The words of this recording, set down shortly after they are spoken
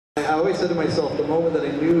I always said to myself, the moment that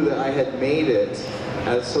I knew that I had made it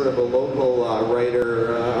as sort of a local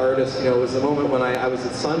writer, artist, was the moment when I was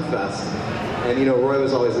at Sunfest. And, Roy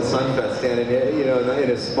was always at Sunfest, standing, in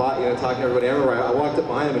his spot, talking to everybody everywhere. I walked up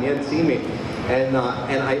behind him and he hadn't seen me. And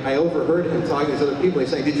I overheard him talking to these other people. He's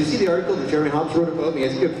saying, "Did you see the article that Jeremy Hobbs wrote about me?"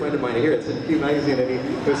 He's a good friend of mine here. It's in Q Magazine, and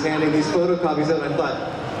he was handing these photocopies out, and I thought,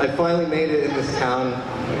 I finally made it in this town.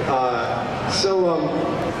 So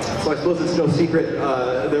I suppose it's no secret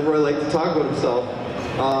that Roy liked to talk about himself.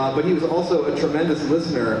 But he was also a tremendous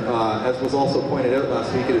listener, as was also pointed out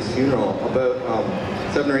last week at his funeral. About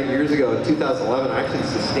 7 or 8 years ago, in 2011, I actually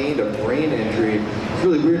sustained a brain injury. It's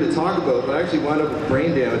really weird to talk about, but I actually wound up with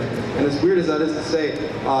brain damage. And as weird as that is to say,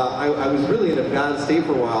 I was really in a bad state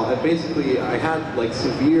for a while, and basically I had like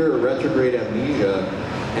severe retrograde amnesia.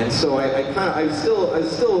 And so I was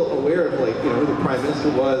still aware of who the Prime Minister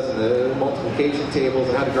was and the multiplication tables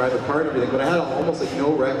and how to drive a car and everything, but I had almost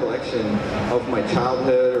no recollection of my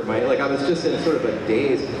childhood or I was just in sort of a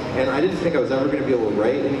daze, and I didn't think I was ever going to be able to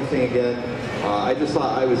write anything again. I just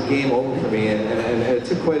thought I was game over for me, and it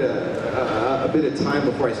took quite a bit of time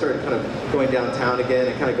before I started kind of going downtown again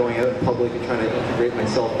and kind of going out in public and trying to integrate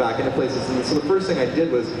myself back into places. And so the first thing I did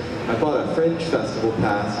was I bought a Fringe Festival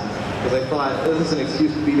pass, because I thought this is an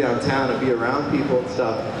excuse to be downtown and be around people and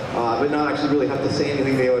stuff, but not actually really have to say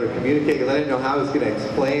anything they would communicate, because I didn't know how I was going to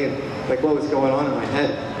explain what was going on in my head.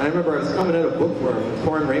 And I remember I was coming out of Bookworm,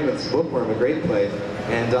 Torrin Raymond's Bookworm, a great play,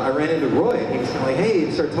 and I ran into Roy, and he was kind of like, "Hey,"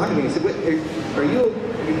 he started talking to me. He said, "Wait,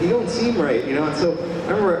 you don't seem right," And so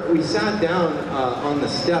I remember we sat down on the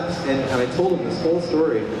steps, and I told him this whole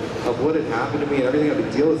story of what had happened to me and everything I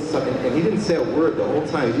would deal with and stuff, and he didn't say a word the whole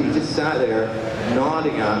time. He just sat there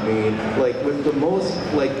nodding at me with the most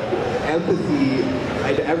empathy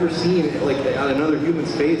I'd ever seen on another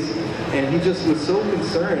human's face, and he just was so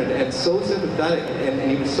concerned and so sympathetic,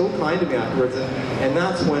 and he was so kind to me afterwards. And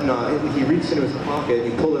that's when he reached into his pocket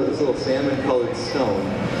and he pulled out this little salmon-colored stone.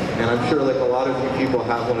 And I'm sure a lot of you people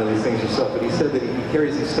have one of these things yourself, but he said that he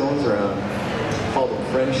carries these stones around, called them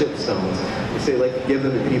friendship stones. He said to give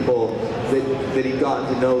them to people that he'd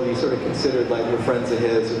gotten to know, that he sort of considered were friends of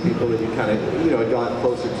his, or people that he kind of had gotten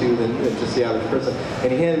closer to than just the average person.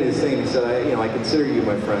 And he handed me this thing. He said, I consider you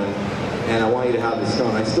my friend, and I want you to have this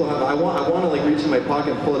stone. I still have. I want to reach in my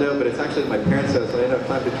pocket and pull it out, but it's actually at my parents' house, so I didn't have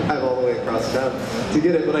time to drive all the way across town to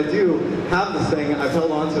get it. But I do have this thing. I've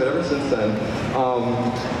held on to it ever since then.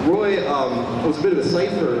 Roy was a bit of a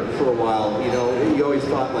sight for a while. You always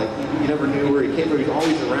thought you never knew where he came from. He was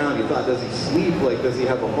always around. You thought, does he sleep? Does he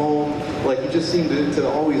have a home? He just seemed to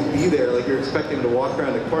always be there. You're expecting him to walk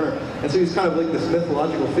around the corner. And so he's kind of this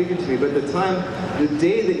mythological figure to me. But the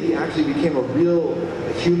day that he actually became a real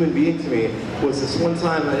human being to me was this one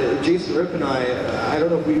time. Jason Ripp and I don't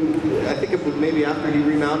know if I think it was maybe after he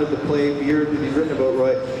remounted the play Beard that he'd written about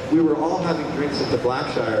Roy, we were all having drinks at the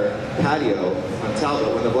Blackshire patio on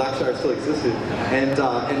Talbot when the Blackshire still existed,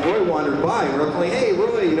 and Roy wandered by, and we're all like, "Hey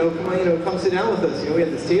Roy, come on, come sit down with us." We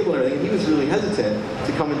had this table and everything, and he was really hesitant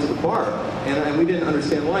to come into the bar, and we didn't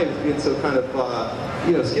understand why he was being so kind of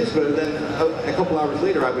skittish. But then a couple hours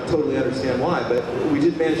later, I would totally understand why. But we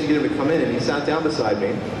did manage to get him to come in, and he sat down beside me,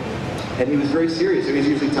 and he was very serious. He was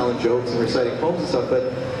usually telling jokes and reciting poems and stuff,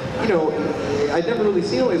 but I'd never really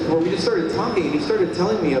seen him before. We just started talking, and he started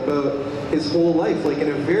telling me about his whole life, in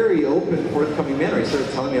a very open, forthcoming manner. He started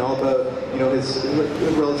telling me all about, his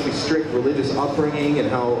relatively strict religious upbringing and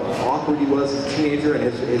how awkward he was as a teenager, and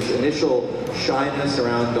his initial shyness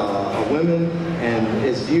around women, and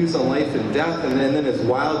his views on life and death, and then his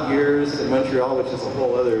wild years in Montreal, which is a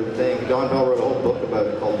whole other thing. Don Bell wrote a whole book about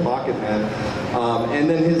it called Pocket Man. And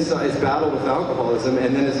then his battle with alcoholism,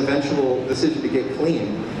 and then his eventual decision to get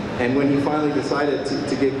clean. And when he finally decided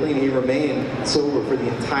to get clean, he remained sober for the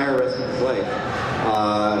entire rest of his life.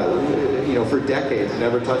 For decades,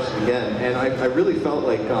 never touched it again. And I really felt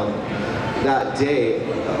like that day,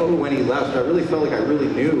 when he left, I really felt like I really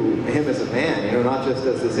knew him as a man, not just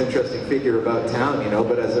as this interesting figure about town,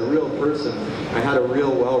 but as a real person. I had a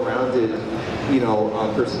real well-rounded,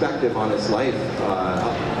 perspective on his life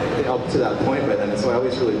up to that point by then, and so I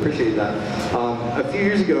always really appreciated that. A few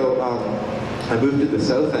years ago, I moved to the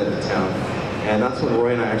south end of town, and that's when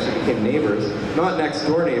Roy and I actually became neighbors. Not next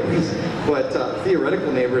door neighbors, but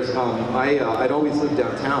theoretical neighbors. I'd always lived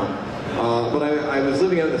downtown, but I was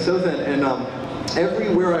living out in the south end, and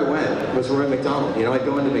everywhere I went was Roy McDonald. I'd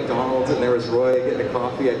go into McDonald's and there was Roy getting a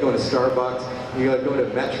coffee. I'd go into Starbucks. I'd go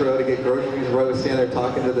to Metro to get groceries. Roy was standing there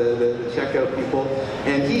talking to the checkout people.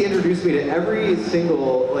 And he introduced me to every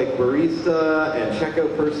single barista and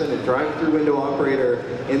checkout person and drive-through window operator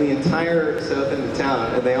in the entire south end of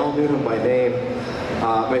town. And they all knew him by name.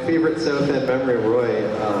 My favorite South End memory of Roy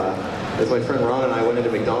is my friend Ron and I went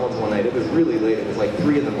into McDonald's one night. It was really late. It was like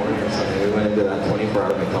 3 in the morning or something. We went into that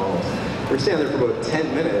 24-hour McDonald's. We're standing there for about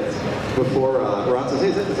 10 minutes before Ron says, hey,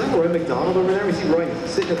 is that Roy McDonald over there? We see Roy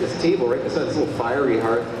sitting at this table right beside this little fiery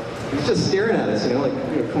heart. He's just staring at us,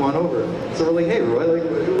 come on over. So we're like, hey, Roy,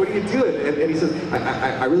 what are you doing? And he says,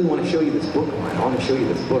 I really want to show you this book of mine. I want to show you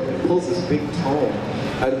this book. And he pulls this big tome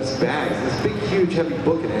out of his bag. This big, huge, heavy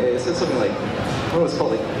book in it. It says something like, I don't know what it's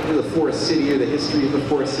called, like the Forest City or the history of the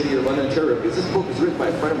Forest City or London, Ontario. Because this book was written by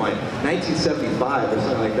a friend of mine, 1975 or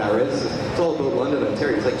something like that, right? It's all about London,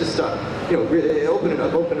 Ontario. It's like, just open it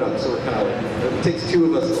up. So we're kind of like, it takes 2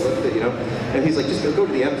 of us to lift it, And he's like, just go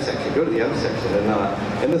to the M section, go to the M section.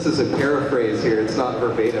 And this is a paraphrase here, it's not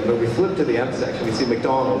verbatim, but we flip to the M section, we see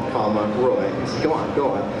McDonald, Roy. He says, go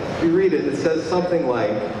on. We read it, it says something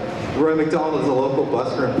like, Roy McDonald is a local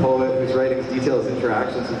busker and poet whose writings detail his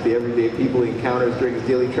interactions with the everyday people he encounters during his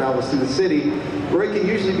daily travels through the city. Roy can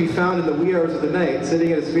usually be found in the wee hours of the night,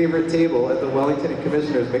 sitting at his favorite table at the Wellington and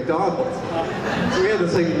Commissioners McDonald's. So we had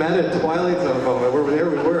this like meta Twilight Zone moment where there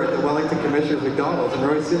we were at the Wellington Commissioners McDonald's, and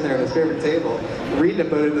Roy's sitting there at his favorite table, reading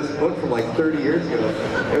about it in this book from like 30 years ago.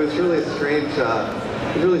 It was really a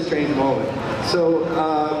strange moment. So,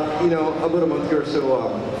 about a month ago or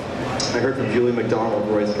so, I heard from Julie McDonald,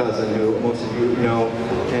 Roy's cousin, who most of you know,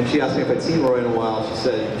 and she asked me if I'd seen Roy in a while. She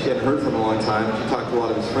said she hadn't heard from him in a long time. She talked to a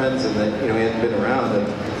lot of his friends and that, he hadn't been around.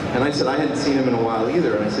 And I said I hadn't seen him in a while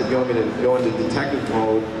either. And I said, you want me to go into detective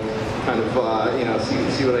mode, kind of,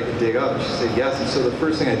 see what I could dig up? And she said yes. And so the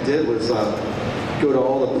first thing I did was go to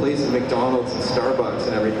all the places, McDonald's and Starbucks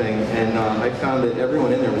and everything, and I found that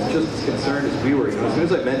everyone in there was just as concerned as we were. As soon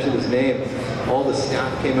as I mentioned his name, all the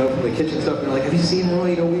staff came out from the kitchen stuff and they're like, have you seen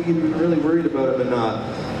Roy? We've been really worried about him. And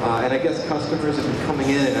I guess customers have been coming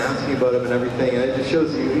in and asking about him and everything, and it just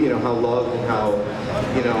shows you, how loved and how,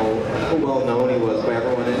 well known he was by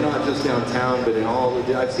everyone, and not just downtown, but in all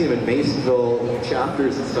the, I've seen him in Masonville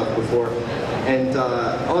chapters and stuff before. And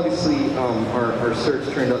obviously our search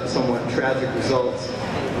turned up somewhat tragic results.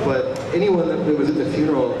 But anyone that was at the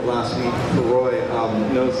funeral last week for Roy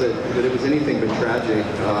knows that it was anything but tragic.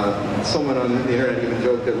 Someone on the internet even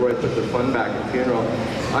joked that Roy put the fun back in funeral.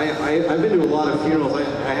 I've been to a lot of funerals.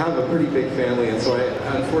 I have a pretty big family, and so I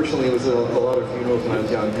unfortunately was at a lot of funerals when I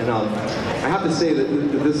was young. And I have to say that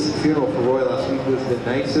this funeral for Roy last week was the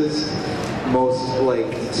nicest, most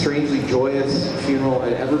strangely joyous funeral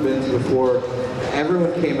I'd ever been to before.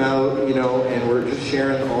 Everyone came out, and we're just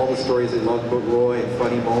sharing all the stories they loved about Roy and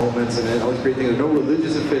funny moments and all these great things. There were no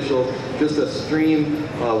religious officials, just a stream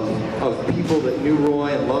of people that knew Roy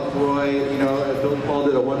and loved Roy. Bill and Paul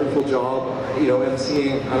did a wonderful job,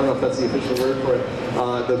 emceeing, I don't know if that's the official word for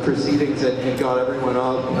it, the proceedings and got everyone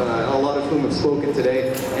up, a lot of whom have spoken today.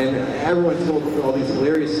 And everyone told all these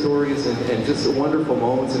hilarious stories and just wonderful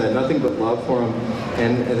moments and had nothing but love for him.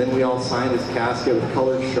 And then we all signed his casket with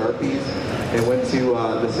colored Sharpies and went to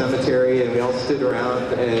the cemetery, and we all stood around,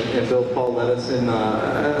 and Bill Paul led us in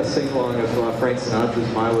a sing-along of Frank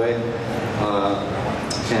Sinatra's My Way.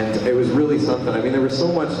 And it was really something. I mean, there was so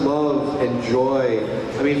much love and joy.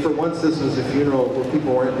 I mean, for once this was a funeral where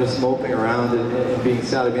people weren't just moping around and being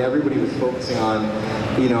sad. I mean, everybody was focusing on,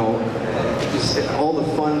 just all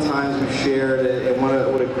the fun times we shared, and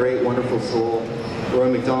what a great, wonderful soul Roy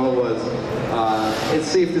McDonald was. It's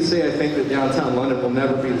safe to say, I think, that downtown London will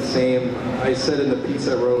never be the same. I said in the piece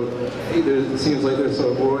I wrote, it seems like there's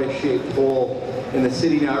a Roy-shaped hole in the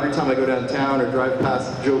city now. Every time I go downtown or drive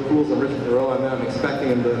past Joe Pools on Richmond Row, I'm expecting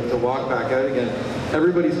him to walk back out again.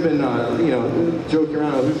 Everybody's been, joking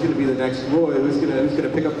around about who's going to be the next Roy, who's going to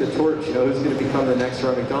pick up the torch, who's going to become the next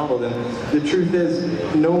Roy McDonald. And the truth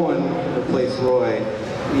is, no one replaced Roy.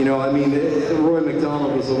 Roy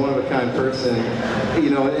McDonald was a one-of-a-kind person,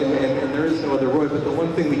 and there is no other Roy, but the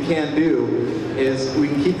one thing we can do is we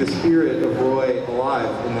can keep the spirit of Roy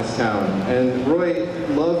alive in this town. And Roy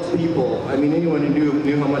loved people. I mean, anyone who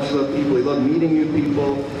knew how much he loved people. He loved meeting new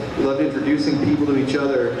people. He loved introducing people to each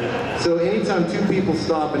other. So anytime two people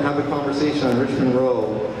stop and have a conversation on Richmond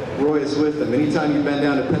Row, Roy is with them. Anytime you bend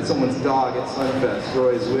down to pet someone's dog at Sunfest,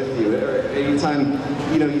 Roy is with you. Anytime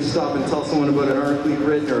you stop and tell someone about an article you've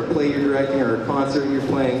written or a play you're directing or a concert you're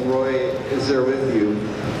playing, Roy is there with you.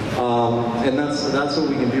 And that's what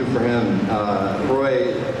we can do for him.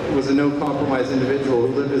 Roy was a no-compromise individual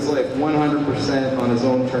who lived his life 100% on his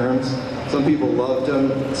own terms. Some people loved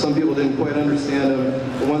him, some people didn't quite understand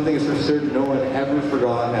him, but one thing is for certain, no one ever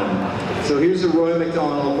forgot him. So here's a Roy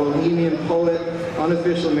McDonald, Bohemian poet,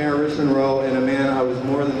 unofficial mayor of Richmond Row, and a man I was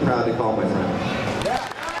more than proud to call my friend.